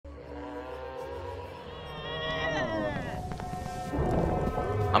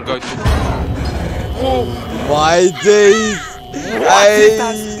I'm going to. Oh my days! What is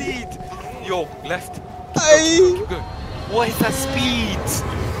that speed? Yo, left. Keep going. What is that speed?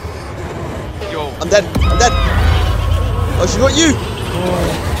 Yo. I'm dead. I'm dead. Oh, she got you.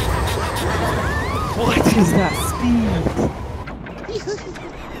 What is that speed?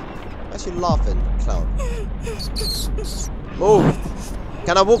 Why is she laughing, clown? Move.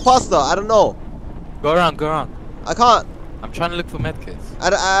 Can I walk past her? I don't know. Go around, go around. I can't. I'm trying to look for medkits. No,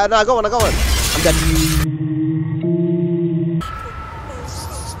 I got one, I got one. I'm dead.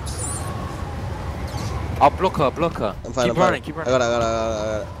 I'll block her, block her. I'm fine, keep running, keep running. I got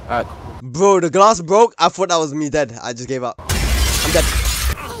it. Alright. Bro, the glass broke. I thought that was me dead. I just gave up. I'm dead.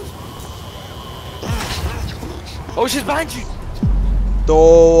 Oh, she's behind you.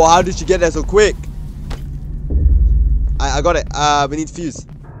 Oh, how did she get there so quick? I got it. We need fuse.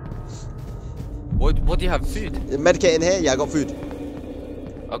 What do you have? Food? Medkit in here? Yeah, I got food.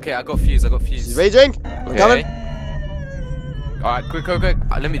 Okay, I got fuse, I got fuse. She's raging. I'm coming. Alright, quick.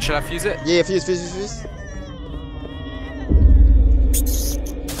 Shall I fuse it? Yeah, fuse.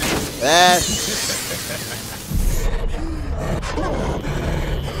 There.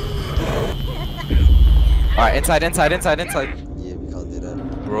 Alright, inside. Yeah, we can't do that.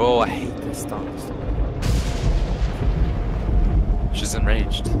 Bro, I hate this stuff. She's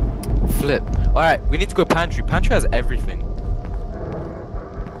enraged. Flip. Alright, we need to go pantry. Pantry has everything.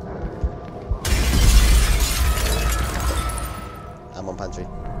 I'm on pantry.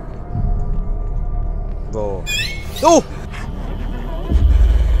 Bro. Oh!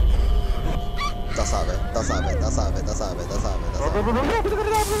 That's out of it. I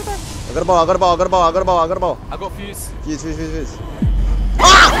got a ball. I got fuse. Fuse.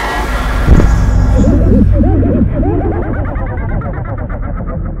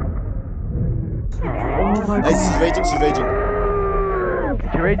 Hey, she's raging. She raging?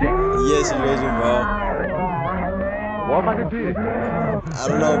 Yeah, she's raging, bro. What am I gonna do? I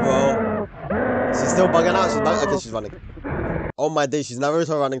don't know, bro. She's still bugging out. Okay, she's running. Oh my day, she's never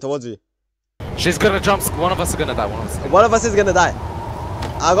running towards you. She's gonna jump. One of us is gonna die. One of us is gonna die.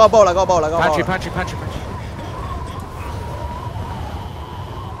 I got a ball. Pantry.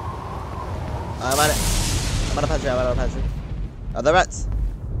 I'm at a pantry. Are there rats?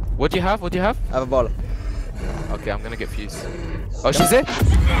 What do you have? I have a ball. Okay, I'm gonna get fuse. Oh, she's there?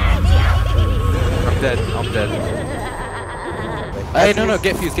 I'm dead. Hey, no,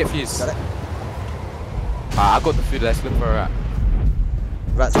 get fuse. Got it. I got the food. Let's look for a rat.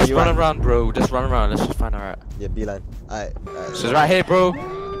 Rats, Just run around, bro. Let's just find a rat. Yeah, beeline. Alright. She's right here, bro.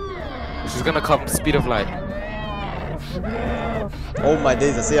 She's gonna come speed of light. Oh my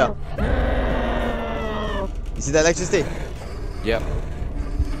days, I see her. You see that electricity? Yep.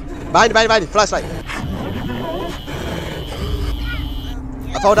 Behind, flashlight.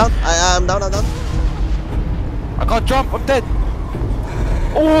 I fall down. I'm down. I can't jump. I'm dead.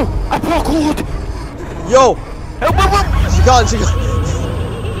 Oh, I parkoured. Yo. Help. She can't.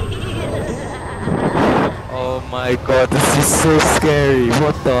 Oh my god, this is so scary.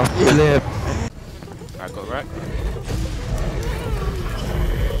 What the flip? I got right.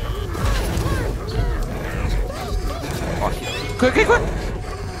 Oh, quick. Go.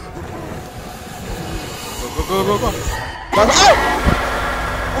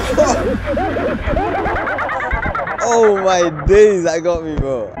 Oh my days, that got me,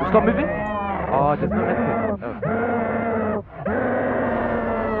 bro. Stop moving. Oh, there's no medkit.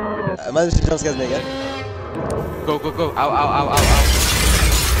 Imagine she jump scares me again. Go. Ow.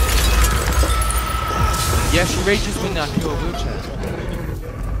 Yeah, she rages when I kill a wheelchair.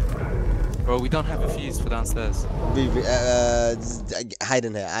 Bro, we don't have a fuse for downstairs. Just hide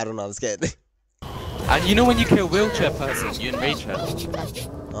in here. I don't know, I'm scared. And you know when you kill a wheelchair person, you enrage her.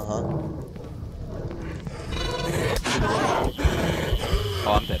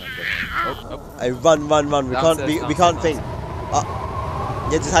 Oh, I'm dead. Oh. I run. We can't think.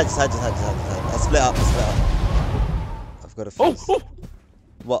 Yeah, just hide. I'll split up. I've got a fuse. Oh.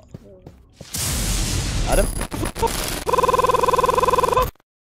 What? Adam?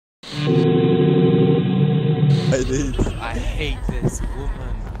 I hate this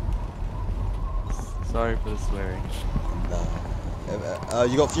woman. Sorry for the swearing. Nah.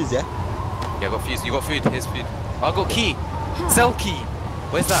 You got fuse, yeah? Yeah, I got fuse. You got food. Here's food. Oh, I got key. Cell key.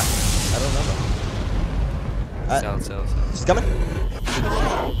 Where's that? I don't remember. Cell. She's coming.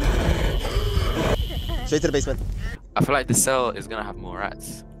 Straight to the basement. I feel like the cell is gonna have more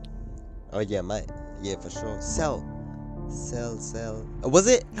rats. Oh yeah, mate. Yeah, for sure. Cell. Was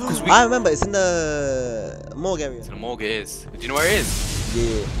it? I remember. It's in the morgue area. It's in the morgue. It is. Do you know where it is?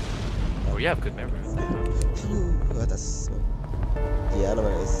 Yeah. Oh, you have good memory. Oh, that's so... Yeah, I know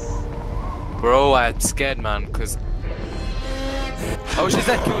where it is. Bro, I'm scared, man, because... Oh, she's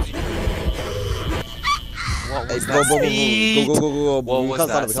dead, killed you. What was that speed? Go. What was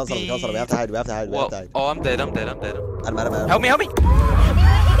that We can't stop him. We have to hide. Oh, I'm dead. Adam. Help me. Bye.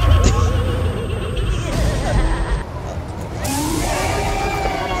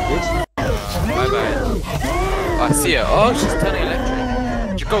 Oh, I see her. Oh, she's turning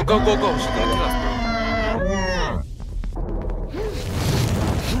electric. Go. She's gonna kill us,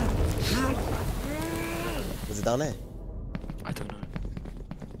 Was it down there? I don't know.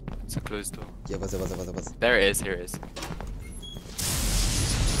 It's a closed door. Yeah, was. There it is. Here it is.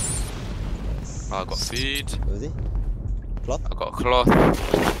 Oh, I got food. Where was he? Cloth? I got a cloth.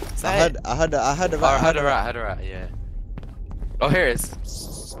 I heard a rat. I heard a rat, yeah. Oh, here it is.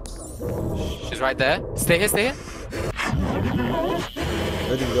 She's right there. Stay here.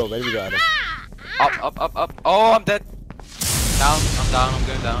 Where did we go, Adam? Up. Oh, I'm dead. Down. I'm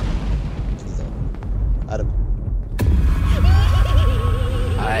going down. Adam.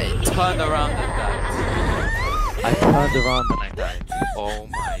 I turned around and died. Oh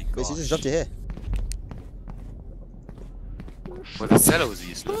my god. Wait, she just dropped you here. Well, the cellar was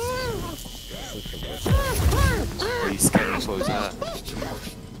useless. Are you scared of what was that?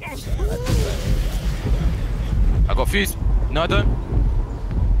 I got fuse. No, I don't.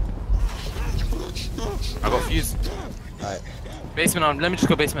 I got fuse. Alright. Basement on. Let me just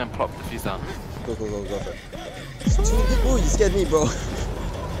go basement and plop the fuse down. Go. Oh, you scared me, bro.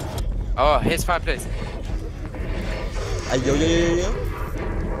 Oh, here's fireplace. Yo.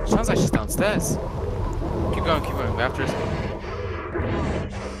 Sounds like she's downstairs. Keep going. We have to risk it.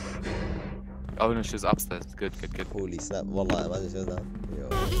 Oh no, she was upstairs. Good. Holy snap. Wallah, imagine she was down. Yo.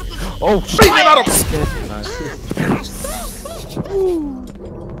 Oh shit!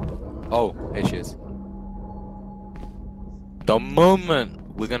 Oh, here she is. The moment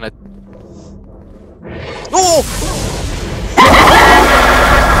we're gonna... Oh!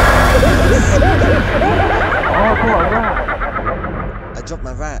 I dropped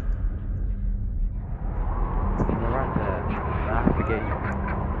my rat.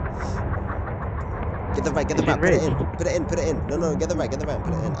 Get the rat, put it in. No, get the rat, put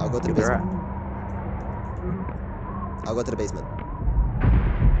it in. I'll go to the basement. I'll go to the basement.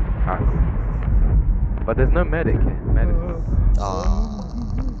 But there's no medic here. Ah.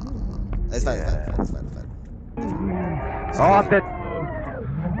 It's fine. Oh, I'm dead.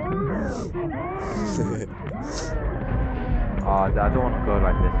 Oh, I don't want to go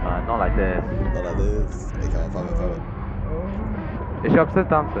like this, man. Not like this. Hey, come on. Is she upstairs,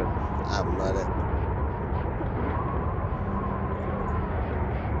 downstairs? I'm not it.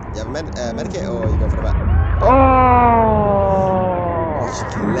 You have a medikit or you go for the bat? Oh! She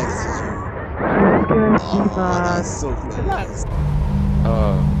collected you. That's so close.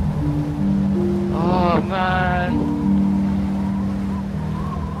 Oh, man.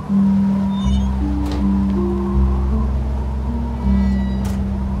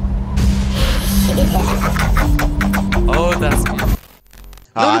 Oh, that's me.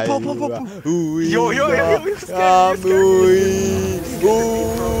 Pop. Yo, you scared.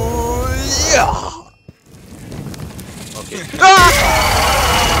 Yeah.